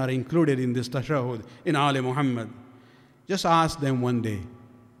Hussein are included in this tashahud in Ali Muhammad. Just ask them one day.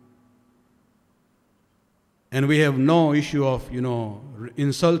 And we have no issue of,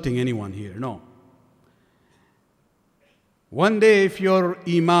 insulting anyone here. No. One day, if your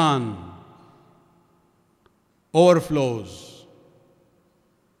iman overflows,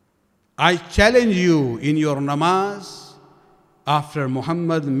 I challenge you in your namaz, after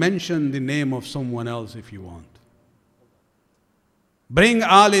Muhammad, mention the name of someone else if you want. Bring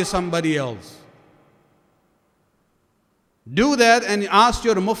Ali somebody else. Do that and ask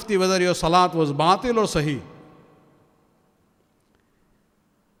your mufti whether your salat was batil or sahih.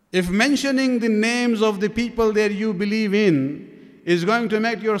 If mentioning the names of the people that you believe in is going to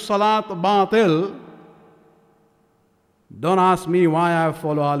make your salat batil, don't ask me why I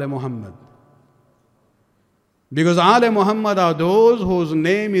follow Ali Muhammad. Because Ali Muhammad are those whose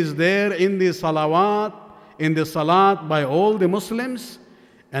name is there in the salawat, in the salat by all the Muslims,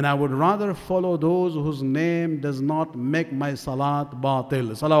 and I would rather follow those whose name does not make my salat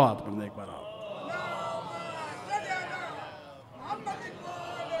batil. Salawat.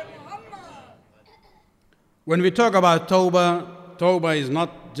 When we talk about Tawbah, Tawbah is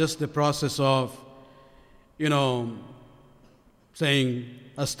not just the process of, saying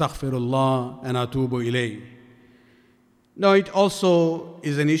Astaghfirullah and Atubu ilayh. No, it also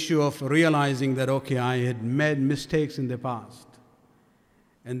is an issue of realizing that, okay, I had made mistakes in the past.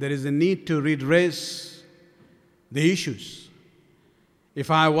 And there is a need to redress the issues. If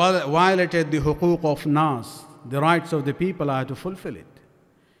I violated the huquq of nas, the rights of the people, I have to fulfill it.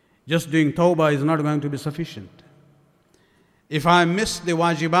 Just doing tawbah is not going to be sufficient. If I missed the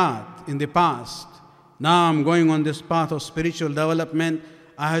wajibat in the past, now I'm going on this path of spiritual development,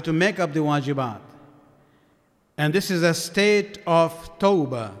 I have to make up the wajibat. And this is a state of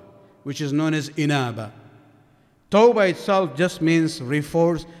tawbah, which is known as inaba. Tawbah itself just means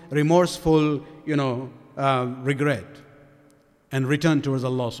remorseful, regret and return towards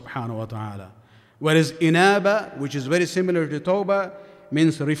Allah subhanahu wa ta'ala. Whereas inaba, which is very similar to tawbah,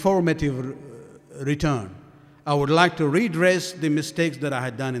 means reformative return. I would like to redress the mistakes that I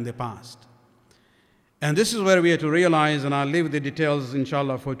had done in the past. And this is where we have to realize, and I'll leave the details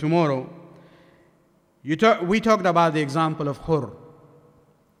inshallah for tomorrow. We talked about the example of Hur.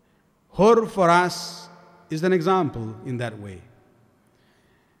 Hur for us is an example in that way.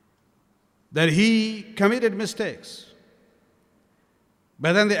 That he committed mistakes.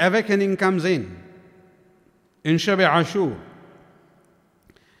 But then the awakening comes in Shabi Ashur.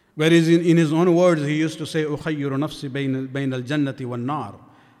 Whereas in his own words, he used to say, "Ukhayyiru nafsi bayn al-jannati wan-nar."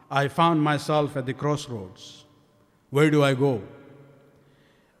 I found myself at the crossroads. Where do I go?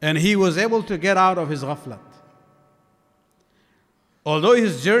 And he was able to get out of his ghaflat. Although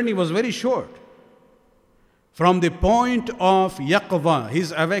his journey was very short, from the point of yaqza,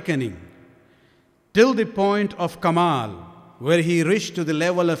 his awakening, till the point of kamal, where he reached to the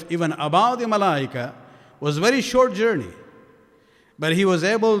level of even above the malaika, was a very short journey. But he was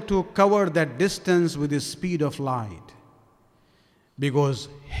able to cover that distance with the speed of light, because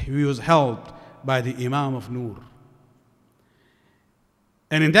he was helped by the Imam of Nur.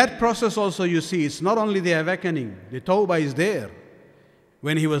 And in that process also you see, it's not only the awakening, the tawbah is there.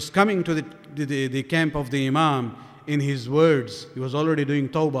 When he was coming to the camp of the Imam, in his words, he was already doing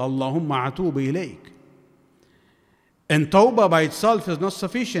tawbah, Allahumma atubu ilayk. And tawbah by itself is not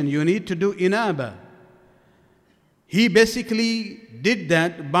sufficient, you need to do inaba. He basically did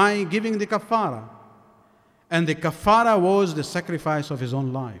that by giving the kafara. And the kafara was the sacrifice of his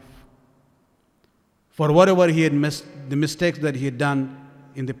own life. For whatever he had missed, the mistakes that he had done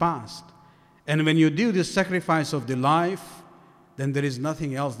in the past. And when you do this sacrifice of the life, then there is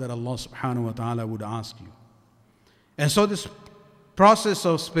nothing else that Allah subhanahu wa ta'ala would ask you. And so this process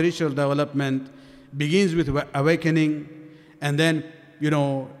of spiritual development begins with awakening, and then,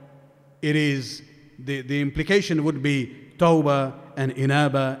 it is, the implication would be tawbah and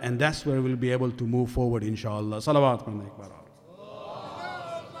inaba, and that's where we'll be able to move forward, inshallah. Salawat.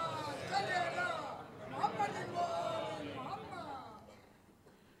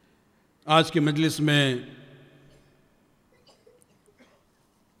 آج کی مجلس میں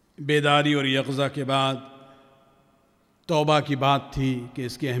بیداری اور Yaqaza کے بعد توبہ کی بات تھی کہ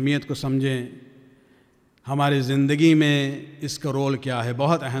اس کی اہمیت کو سمجھیں، ہماری زندگی میں اس کا رول کیا ہے۔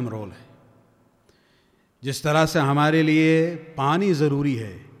 بہت اہم رول ہے۔ جس طرح سے ہمارے لیے پانی ضروری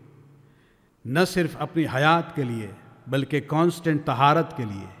ہے، نہ صرف اپنی حیات کے لیے بلکہ کانسٹنٹ طہارت کے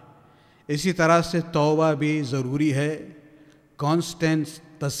لیے، اسی طرح سے توبہ بھی ضروری ہے کانسٹنٹ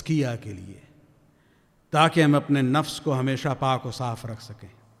تزکیہ کے لیے، تاکہ ہم اپنے نفس کو ہمیشہ پاک و صاف رکھ سکیں۔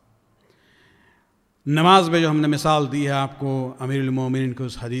 نماز میں جو ہم نے مثال دی ہے آپ کو امیر المومنین کے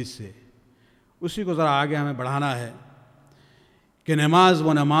اس حدیث سے، اسی کو ذرا آگے ہمیں بڑھانا ہے کہ نماز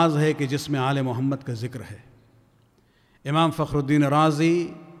وہ نماز ہے کہ جس میں آل محمد کا ذکر ہے۔ امام فخر الدین رازی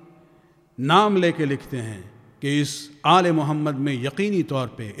نام لے کے لکھتے ہیں کہ اس آل محمد میں یقینی طور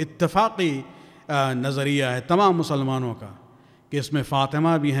پہ اتفاقی نظریہ ہے تمام مسلمانوں کا کہ اس میں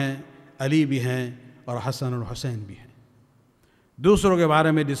فاطمہ بھی ہیں، علی بھی ہیں اور حسن اور حسین بھی ہیں۔ دوسروں کے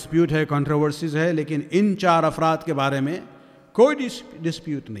بارے میں ڈسپیوٹ ہے، کنٹروورسیز ہے، لیکن ان چار افراد کے بارے میں کوئی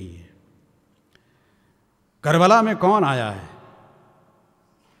ڈسپیوٹ نہیں ہے۔ کربلا میں کون آیا ہے؟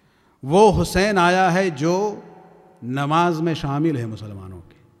 وہ حسین آیا ہے جو نماز میں شامل ہے مسلمانوں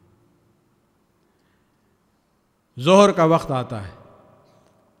کے۔ ظہر کا وقت آتا ہے،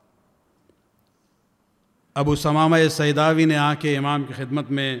 ابو ثمامہ سیداوی نے آ کے امام کی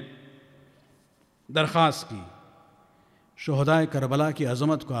خدمت میں درخواست کی۔ شہدائے کربلا کی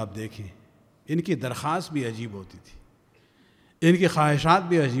عظمت کو آپ دیکھیں، ان کی درخواست بھی عجیب ہوتی تھی، ان کی خواہشات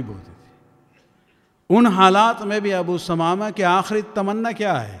بھی عجیب ہوتی تھی۔ ان حالات میں بھی ابو ثمامہ کی آخری تمنا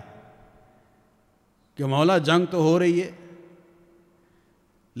کیا ہے کہ مولا جنگ تو ہو رہی ہے،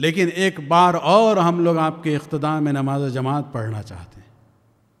 لیکن ایک بار اور ہم لوگ آپ کے اقتداء میں نماز جماعت پڑھنا چاہتے ہیں۔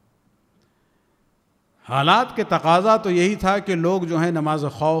 حالات کے تقاضا تو یہی تھا کہ لوگ جو ہیں نماز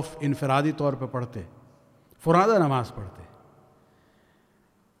خوف انفرادی طور پہ پڑھتے، فرادہ نماز پڑھتے،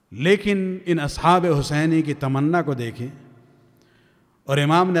 لیکن ان اصحاب حسینی کی تمنا کو دیکھیں، اور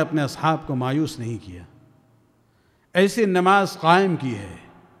امام نے اپنے اصحاب کو مایوس نہیں کیا، ایسی نماز قائم کی ہے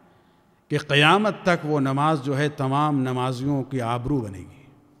کہ قیامت تک وہ نماز جو ہے تمام نمازیوں کی آبرو بنے گی۔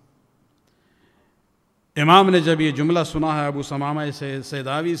 امام نے جب یہ جملہ سنا ہے ابو ثمامہ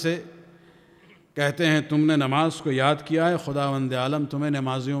سیداوی سے، کہتے ہیں تم نے نماز کو یاد کیا ہے، خداوند عالم تمہیں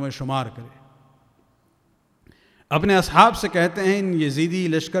نمازیوں میں شمار کرے۔ اپنے اصحاب سے کہتے ہیں ان یزیدی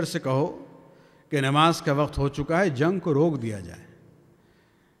لشکر سے کہو کہ نماز کا وقت ہو چکا ہے، جنگ کو روک دیا جائے۔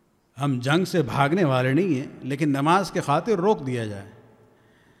 ہم جنگ سے بھاگنے والے نہیں ہیں، لیکن نماز کے خاطر روک دیا جائے۔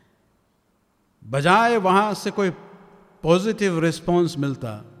 بجائے وہاں سے کوئی پوزیٹیو رسپانس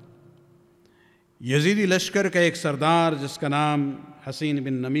ملتا، یزیدی لشکر کا ایک سردار جس کا نام حسین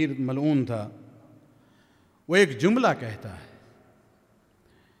بن نمیر ملعون تھا، وہ ایک جملہ کہتا ہے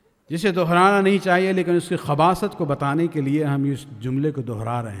جسے دہرانا نہیں چاہیے، لیکن اس کی خباثت کو بتانے کے لیے ہم اس جملے کو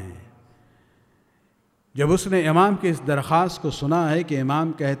دہرا رہے ہیں۔ جب اس نے امام کی اس درخواست کو سنا ہے کہ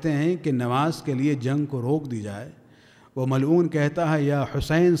امام کہتے ہیں کہ نماز کے لیے جنگ کو روک دی جائے، وہ ملعون کہتا ہے یا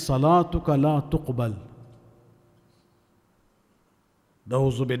حسین صلاتک لا تقبل،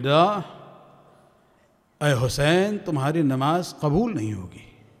 نعوذ باللہ، اے حسین تمہاری نماز قبول نہیں ہوگی۔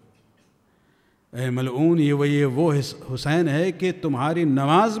 اے ملعون، یہ وہ حسین ہے کہ تمہاری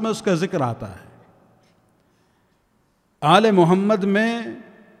نماز میں اس کا ذکر آتا ہے۔ آل محمد میں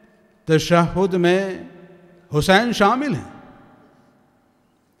تشہد میں حسین شامل ہیں۔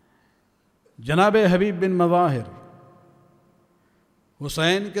 جناب حبیب بن مظاہر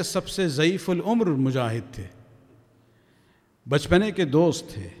حسین کے سب سے ضعیف العمر مجاہد تھے، بچپنے کے دوست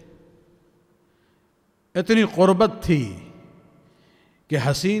تھے، اتنی قربت تھی کہ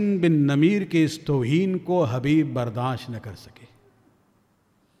حسین بن نمیر کے اس توہین کو حبیب برداشت نہ کر سکے۔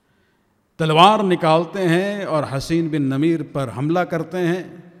 تلوار نکالتے ہیں اور حسین بن نمیر پر حملہ کرتے ہیں،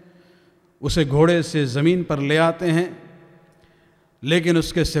 اسے گھوڑے سے زمین پر لے آتے ہیں، لیکن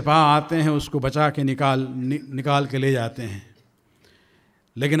اس کے سپاہ آتے ہیں، اس کو بچا کے نکال کے لے جاتے ہیں۔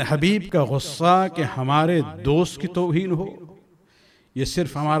 لیکن حبیب کا غصہ کہ ہمارے دوست کی توہین ہو، یہ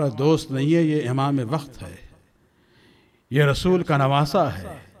صرف ہمارا دوست نہیں ہے، یہ امام وقت ہے، یہ رسول کا نواسہ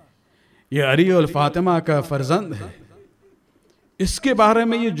ہے، یہ علی الفاطمہ کا فرزند ہے۔ اس کے بارے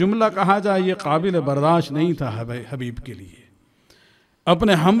میں یہ جملہ کہا جائے یہ قابل برداشت نہیں تھا حبیب کے لیے۔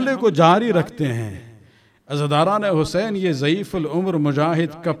 اپنے حملے کو جاری رکھتے ہیں۔ عزاداران حسین، یہ ضعیف العمر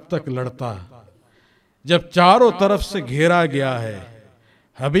مجاہد کب تک لڑتا؟ جب چاروں طرف سے گھیرا گیا ہے،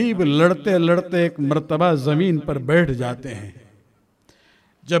 حبیب لڑتے لڑتے ایک مرتبہ زمین پر بیٹھ جاتے ہیں۔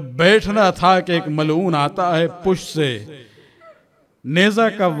 جب بیٹھنا تھا کہ ایک ملعون آتا ہے، پشت سے نیزہ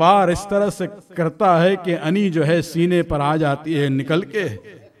کا وار اس طرح سے کرتا ہے کہ انی جو ہے سینے پر آ جاتی ہے نکل کے،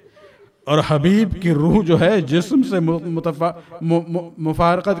 اور حبیب کی روح جو ہے جسم سے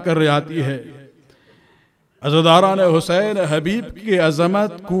مفارقت کر جاتی ہے۔ عزاداران حسین، حبیب کی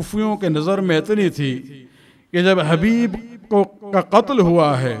عظمت کوفیوں کے نظر میں اتنی تھی کہ جب حبیب کا قتل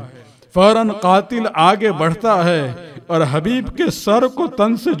ہوا ہے فوراً قاتل آگے بڑھتا ہے اور حبیب کے سر کو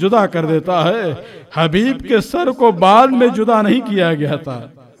تن سے جدا کر دیتا ہے۔ حبیب کے سر کو بعد میں جدا نہیں کیا گیا تھا،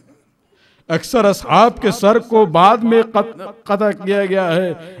 اکثر اصحاب کے سر کو بعد میں قطع کیا گیا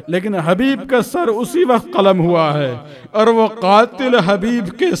ہے، لیکن حبیب کا سر اسی وقت قلم ہوا ہے، اور وہ قاتل حبیب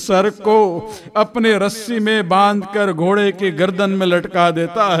کے سر کو اپنے رسی میں باندھ کر گھوڑے کی گردن میں لٹکا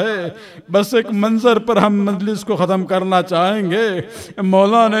دیتا ہے۔ بس ایک منظر پر ہم مجلس کو ختم کرنا چاہیں گے۔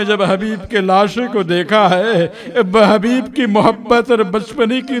 مولا نے جب حبیب کے لاشے کو دیکھا ہے، حبیب کی محبت اور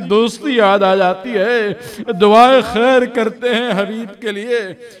بچپنی کی دوستی یاد آ جاتی ہے، دعائیں خیر کرتے ہیں حبیب کے لیے۔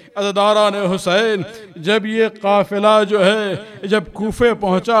 عزاداران حسین، جب یہ قافلہ جو ہے جب کوفے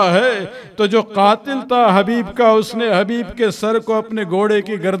پہنچا ہے تو جو قاتل تھا حبیب کا، اس نے حبیب کے سر کو اپنے گھوڑے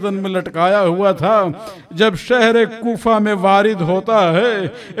کی گردن میں لٹکایا ہوا تھا۔ جب شہر کوفہ میں وارد ہوتا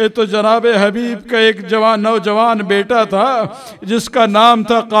ہے تو جناب حبیب کا ایک نوجوان بیٹا تھا جس کا نام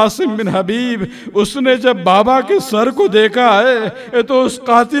تھا قاسم بن حبیب۔ اس نے جب بابا کے سر کو دیکھا ہے تو اس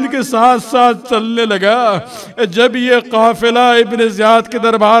قاتل کے ساتھ ساتھ چلنے لگا۔ جب یہ قافلہ ابن زیاد کے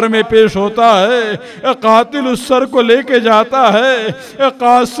دربار میں پیش ہوتا ہے، قاتل اس سر کو لے کے جاتا ہے،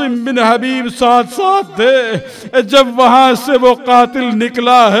 قاسم بن حبیب ساتھ ساتھ تھے۔ جب وہاں سے وہ قاتل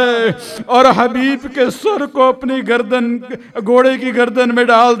نکلا ہے اور حبیب کے سر کو اپنی گھوڑے کی گردن میں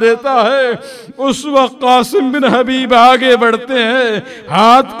ڈال دیتا ہے، اس وقت قاسم بن حبیب آگے بڑھتے ہیں،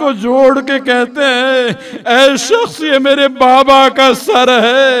 ہاتھ کو جوڑ کے کہتے ہیں، اے شخص یہ میرے بابا کا سر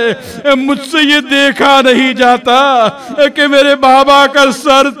ہے، مجھ سے یہ دیکھا نہیں جاتا کہ میرے بابا کا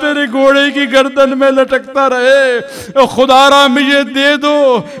سر تیرے گھوڑے کی گردن میں لٹکتا رہے، خدا را مجھے دے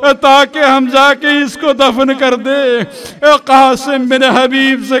دو تاکہ ہم جا کے اس کو دفن کر دیں۔ قاسم بن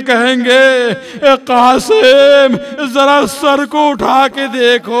حبیب سے کہیں گے، قاسم ذرا سر کو اٹھا کے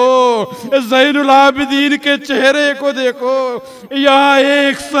دیکھو، زین العابدین کے چہرے کو دیکھو، یہاں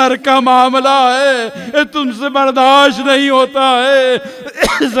ایک سر کا معاملہ ہے، تم سے برداشت نہیں ہوتا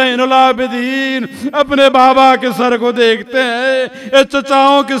ہے۔ زین العابدین اپنے بابا کے سر کو دیکھتے ہیں،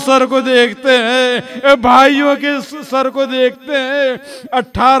 چچاؤں کے سر کو دیکھتے ہیں، بھائیوں کے سر کو دیکھتے ہیں،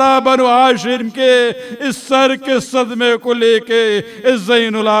 18 بنو ہاشم کے اس سر کے صدمے کو لے کے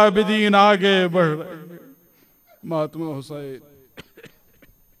زین العابدین آگے بڑھ رہے ہیں۔ ماتم حسین،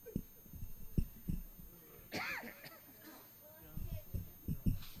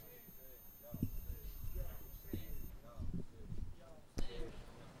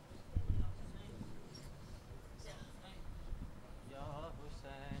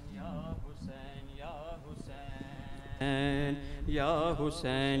 یا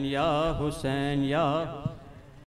حسین یا حسین یا